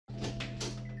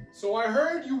So I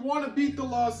heard you want to beat the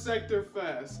Lost Sector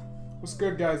fast. What's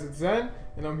good, guys? It's Zen,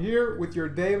 and I'm here with your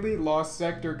daily Lost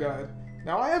Sector guide.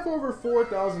 Now, I have over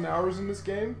 4,000 hours in this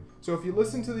game, so if you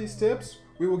listen to these tips,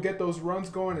 we will get those runs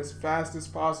going as fast as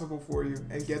possible for you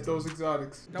and get those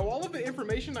exotics. Now, all of the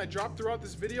information I drop throughout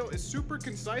this video is super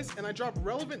concise, and I drop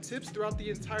relevant tips throughout the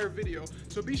entire video,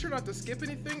 so be sure not to skip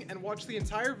anything and watch the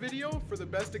entire video for the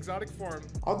best exotic farm.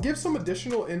 I'll give some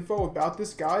additional info about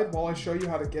this guide while I show you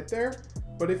how to get there,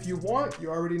 but if you want, you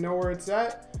already know where it's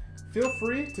at. Feel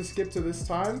free to skip to this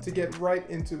time to get right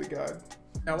into the guide.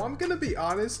 Now, I'm gonna be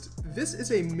honest, this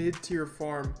is a mid-tier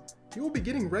farm. You will be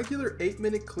getting regular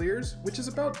 8-minute clears, which is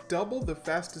about double the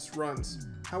fastest runs.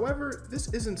 However,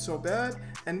 this isn't so bad,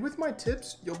 and with my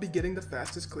tips, you'll be getting the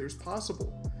fastest clears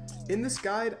possible. In this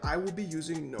guide, I will be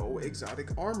using no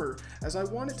exotic armor, as I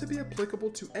want it to be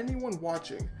applicable to anyone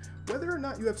watching. Whether or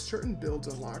not you have certain builds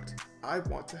unlocked, I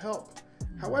want to help.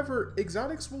 However,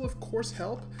 exotics will of course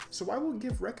help, so I will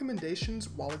give recommendations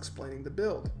while explaining the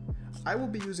build. I will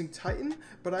be using Titan,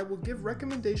 but I will give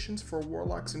recommendations for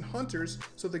Warlocks and Hunters,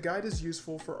 so the guide is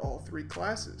useful for all three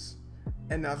classes.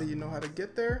 And now that you know how to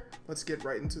get there, let's get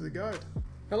right into the guide.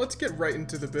 Now let's get right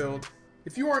into the build.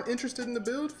 If you aren't interested in the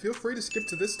build, feel free to skip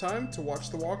to this time to watch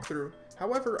the walkthrough.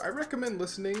 However, I recommend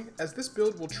listening, as this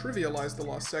build will trivialize the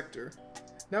Lost Sector.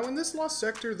 Now in this Lost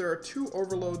Sector, there are 2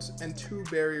 Overloads and 2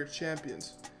 Barrier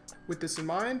Champions. With this in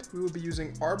mind, we will be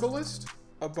using Arbalist,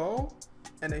 a bow,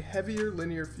 and a heavier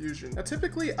linear fusion. Now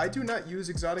typically, I do not use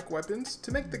exotic weapons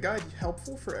to make the guide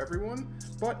helpful for everyone,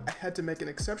 but I had to make an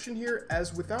exception here,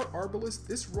 as without Arbalist,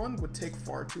 this run would take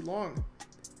far too long.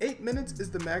 8 minutes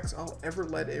is the max I'll ever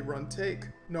let a run take.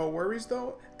 No worries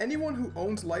though, anyone who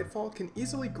owns Lightfall can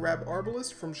easily grab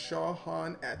Arbalist from Shah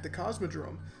Han at the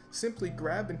Cosmodrome. Simply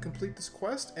grab and complete this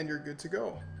quest and you're good to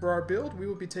go. For our build, we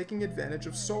will be taking advantage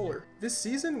of Solar. This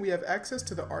season, we have access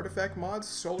to the artifact mods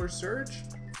Solar Surge,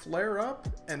 Flare Up,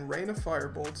 and Rain of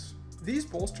Firebolts. These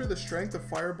bolster the strength of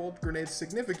Firebolt grenades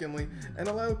significantly and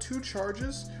allow 2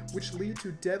 charges, which lead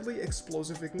to deadly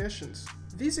explosive ignitions.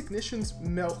 These ignitions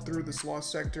melt through this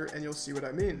Lost Sector, and you'll see what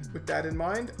I mean. With that in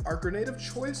mind, our grenade of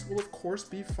choice will of course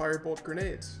be Firebolt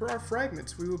grenades. For our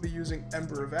fragments, we will be using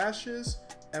Ember of Ashes,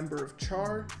 Ember of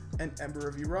Char, and Ember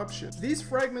of Eruption. These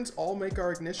fragments all make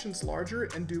our ignitions larger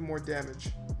and do more damage.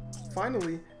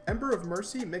 Finally, Ember of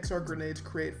Mercy makes our grenades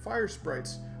create fire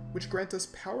sprites, which grant us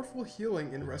powerful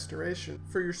healing and restoration.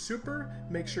 For your super,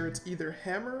 make sure it's either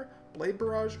Hammer, Blade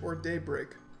Barrage, or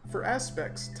Daybreak. For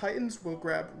aspects, Titans will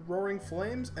grab Roaring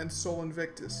Flames and Sol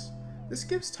Invictus. This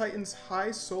gives Titans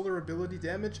high solar ability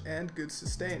damage and good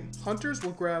sustain. Hunters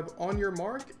will grab On Your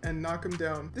Mark and Knock 'em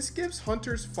Down. This gives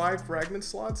Hunters 5 fragment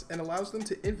slots and allows them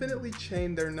to infinitely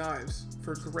chain their knives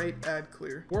for great ad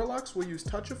clear. Warlocks will use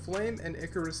Touch of Flame and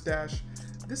Icarus Dash.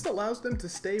 This allows them to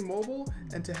stay mobile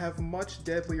and to have much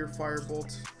deadlier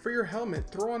firebolts. For your helmet,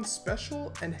 throw on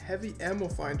Special and Heavy Ammo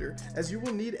Finder, as you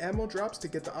will need ammo drops to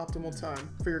get the optimal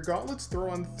time. For your gauntlets, throw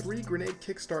on 3 grenade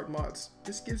kickstart mods.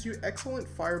 This gives you excellent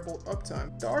firebolt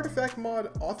uptime. The artifact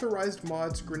mod Authorized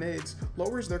Mods Grenades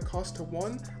lowers their cost to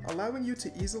 1, allowing you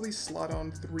to easily slot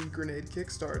on 3 grenade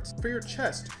kickstarts. For your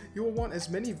chest, you will want as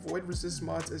many void resist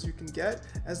mods as you can get,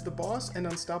 as the boss and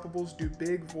unstoppables do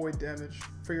big void damage.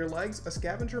 For your legs, a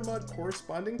scavenger mod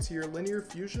corresponding to your linear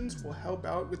fusions will help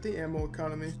out with the ammo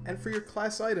economy. And for your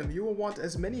class item, you will want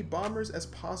as many bombers as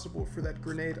possible for that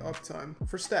grenade uptime.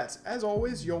 For stats, as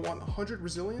always, you'll want 100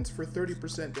 resilience for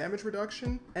 30% damage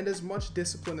reduction, and as much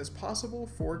discipline as possible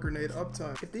for grenade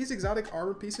uptime. If these exotic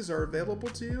armor pieces are available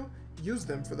to you, use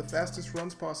them for the fastest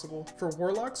runs possible. For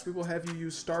Warlocks, we will have you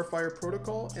use Starfire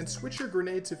Protocol and switch your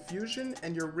grenade to Fusion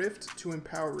and your Rift to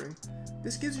Empowering.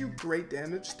 This gives you great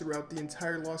damage throughout the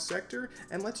entire Lost Sector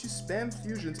and lets you spam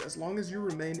fusions as long as you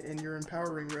remain in your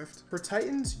Empowering Rift. For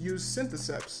Titans, use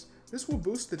Syntheseps. This will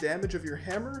boost the damage of your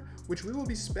hammer, which we will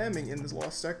be spamming in this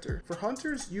Lost Sector. For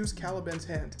Hunters, use Caliban's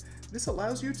Hand. This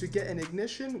allows you to get an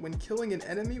ignition when killing an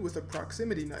enemy with a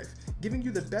proximity knife, giving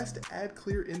you the best ad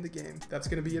clear in the game. That's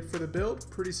going to be it for the build.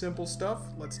 Pretty simple stuff.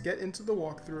 Let's get into the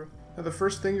walkthrough. Now the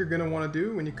first thing you're going to want to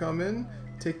do when you come in,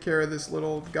 take care of this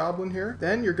little goblin here.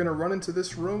 Then you're going to run into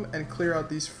this room and clear out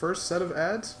these first set of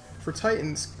ads. For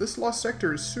Titans, this Lost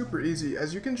Sector is super easy,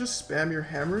 as you can just spam your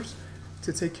hammers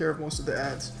to take care of most of the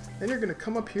ads. Then you're going to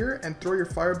come up here and throw your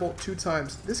firebolt 2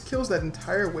 times. This kills that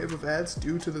entire wave of ads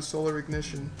due to the solar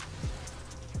ignition.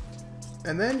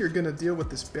 And then you're going to deal with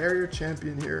this barrier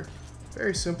champion here.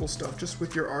 Very simple stuff, just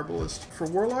with your Arbalist. For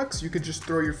Warlocks, you could just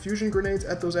throw your fusion grenades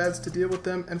at those ads to deal with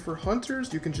them, and for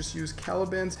Hunters, you can just use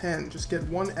Caliban's Hand. Just get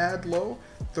 1 ad low,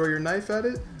 throw your knife at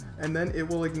it, and then it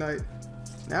will ignite.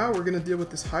 Now we're going to deal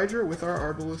with this Hydra with our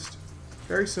Arbalist.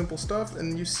 Very simple stuff,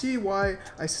 and you see why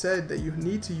I said that you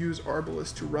need to use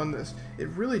Arbalest to run this. It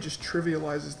really just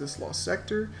trivializes this lost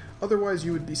sector. Otherwise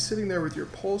you would be sitting there with your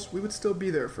pulse. We would still be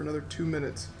there for another 2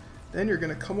 minutes. Then you're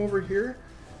going to come over here,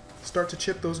 start to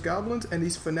chip those goblins, and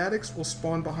these fanatics will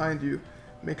spawn behind you.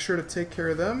 Make sure to take care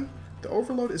of them. The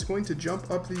overload is going to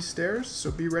jump up these stairs, so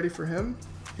be ready for him.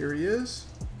 Here he is.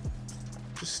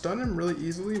 Just stun him really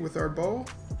easily with our bow.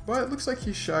 But it looks like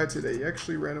he's shy today. He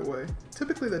actually ran away.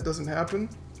 Typically that doesn't happen,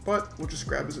 but we'll just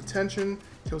grab his attention,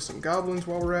 kill some goblins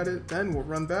while we're at it, then we'll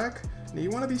run back. Now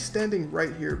you want to be standing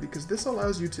right here because this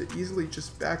allows you to easily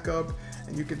just back up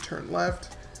and you can turn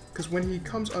left, because when he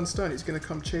comes unstunned, he's going to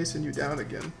come chasing you down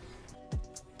again.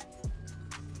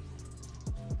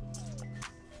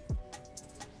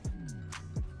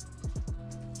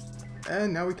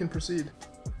 And now we can proceed.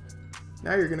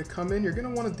 Now you're going to come in, you're going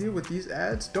to want to deal with these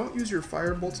ads. Don't use your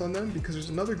fire bolts on them because there's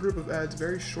another group of ads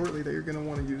very shortly that you're going to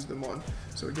want to use them on.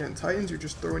 So again, Titans, you're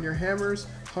just throwing your hammers.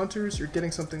 Hunters, you're getting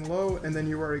something low and then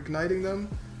you are igniting them.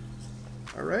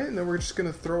 Alright, and then we're just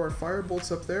going to throw our fire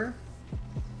bolts up there.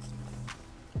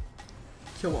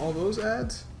 Kill all those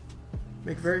ads.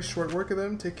 Make very short work of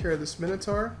them. Take care of this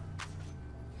Minotaur.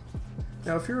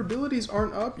 Now if your abilities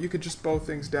aren't up, you could just bow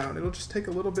things down. It'll just take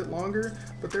a little bit longer,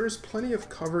 but there is plenty of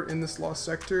cover in this lost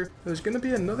sector. There's going to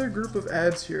be another group of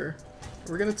ads here.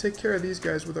 We're going to take care of these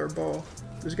guys with our bow.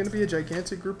 There's going to be a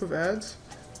gigantic group of ads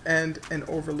and an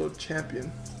overload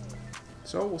champion.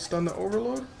 So we'll stun the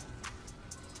overload.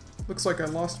 Looks like I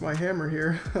lost my hammer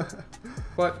here,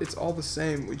 but it's all the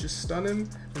same. We just stun him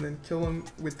and then kill him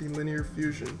with the linear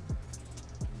fusion.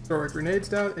 Throw our grenades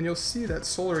down and you'll see that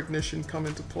solar ignition come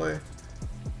into play.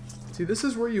 See, this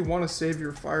is where you want to save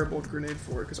your firebolt grenade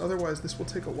for, because otherwise this will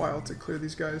take a while to clear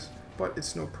these guys, but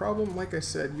it's no problem. Like I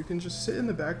said, you can just sit in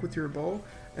the back with your bow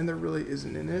and there really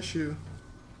isn't an issue.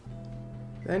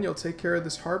 Then you'll take care of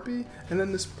this harpy, and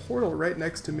then this portal right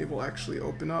next to me will actually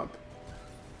open up.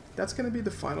 That's going to be the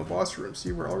final boss room.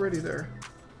 See, we're already there.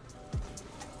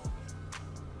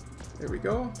 There we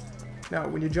go. Now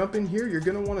when you jump in here, you're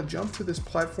going to want to jump to this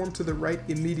platform to the right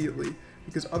immediately,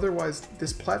 because otherwise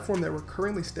this platform that we're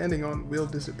currently standing on will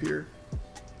disappear.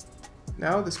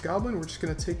 Now this goblin, we're just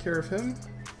going to take care of him.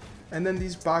 And then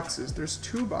these boxes, there's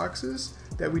 2 boxes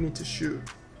that we need to shoot.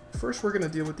 First we're going to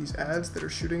deal with these ads that are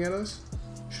shooting at us.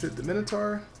 Shoot the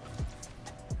Minotaur.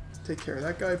 Take care of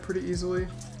that guy pretty easily.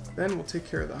 Then we'll take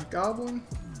care of the goblin.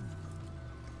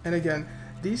 And again,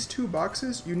 these 2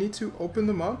 boxes, you need to open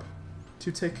them up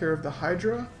to take care of the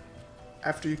Hydra.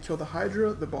 After you kill the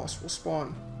Hydra, the boss will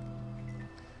spawn.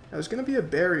 Now there's going to be a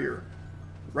barrier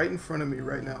right in front of me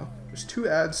right now. There's 2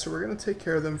 ads, so we're going to take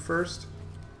care of them first.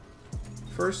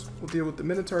 First, we'll deal with the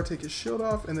Minotaur, take his shield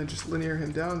off, and then just linear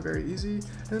him down, very easy.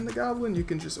 And then the Goblin, you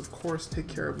can just, of course, take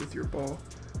care of with your bow.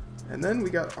 And then we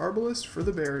got Arbalest for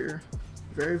the barrier.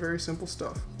 Very, very simple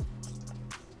stuff.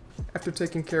 After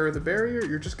taking care of the barrier,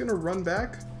 you're just going to run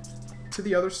back to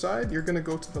the other side. You're going to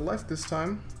go to the left this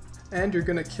time. And you're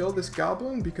going to kill this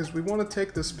Goblin because we want to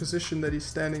take this position that he's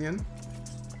standing in.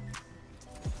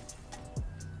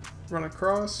 Run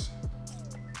across.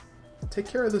 Take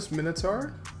care of this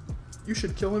Minotaur. You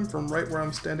should kill him from right where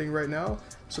I'm standing right now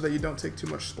so that you don't take too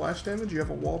much splash damage. You have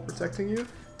a wall protecting you.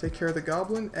 Take care of the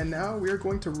Goblin, and now we are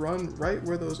going to run right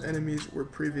where those enemies were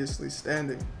previously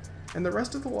standing. And the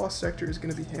rest of the lost sector is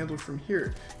going to be handled from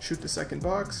here. Shoot the second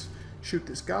box, shoot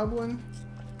this Goblin,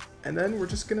 and then we're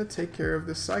just going to take care of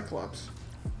this Cyclops.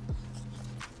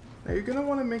 Now you're going to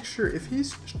want to make sure if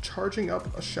he's charging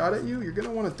up a shot at you, you're going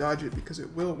to want to dodge it because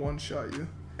it will one-shot you.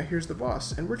 Now here's the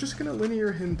boss, and we're just going to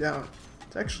linear him down.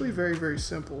 It's actually very, very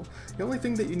simple. The only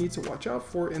thing that you need to watch out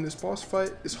for in this boss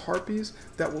fight is harpies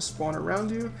that will spawn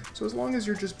around you, so as long as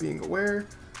you're just being aware,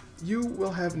 you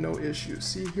will have no issues.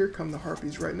 See, here come the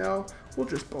harpies right now. We'll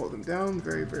just bow them down,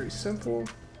 very, very simple.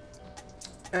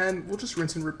 And we'll just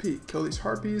rinse and repeat. Kill these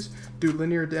harpies, do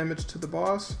linear damage to the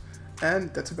boss,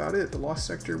 and that's about it. The lost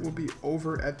sector will be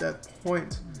over at that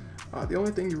point. The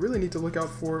only thing you really need to look out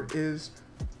for is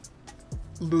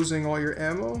losing all your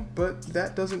ammo, but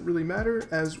that doesn't really matter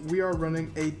as we are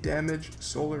running a damage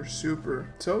solar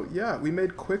super. So yeah, we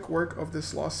made quick work of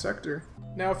this lost sector.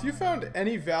 Now if you found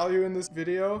any value in this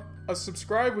video, a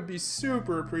subscribe would be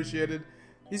super appreciated.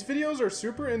 These videos are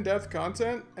super in-depth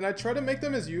content, and I try to make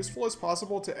them as useful as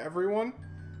possible to everyone,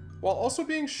 while also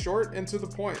being short and to the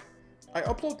point. I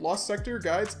upload Lost Sector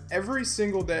guides every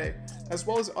single day, as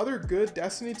well as other good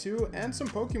Destiny 2 and some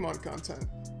Pokemon content.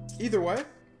 Either way,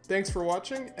 thanks for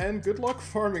watching, and good luck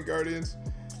farming, Guardians.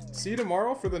 See you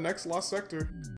tomorrow for the next Lost Sector.